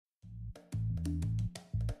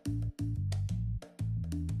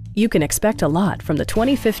You can expect a lot from the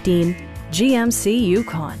 2015 GMC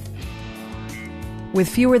Yukon. With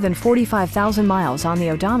fewer than 45,000 miles on the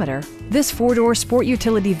odometer, this four-door sport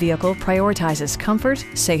utility vehicle prioritizes comfort,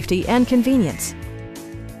 safety, and convenience.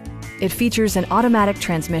 It features an automatic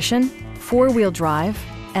transmission, four-wheel drive,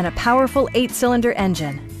 and a powerful 8-cylinder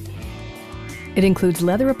engine. It includes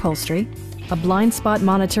leather upholstery, a blind spot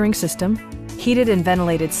monitoring system, heated and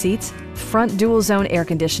ventilated seats, front dual-zone air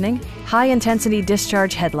conditioning, high-intensity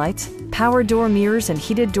discharge headlights, power door mirrors and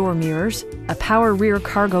heated door mirrors, a power rear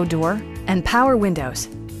cargo door, and power windows.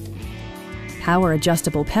 Power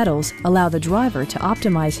adjustable pedals allow the driver to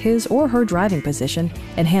optimize his or her driving position,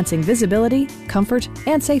 enhancing visibility, comfort,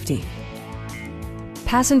 and safety.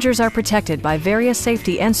 Passengers are protected by various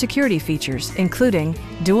safety and security features, including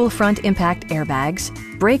dual front impact airbags,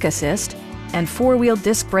 brake assist, and four-wheel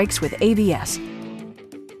disc brakes with ABS.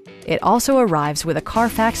 It also arrives with a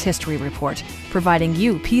Carfax history report, providing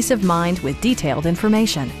you peace of mind with detailed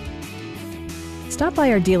information. Stop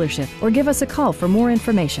by our dealership or give us a call for more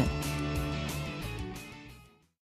information.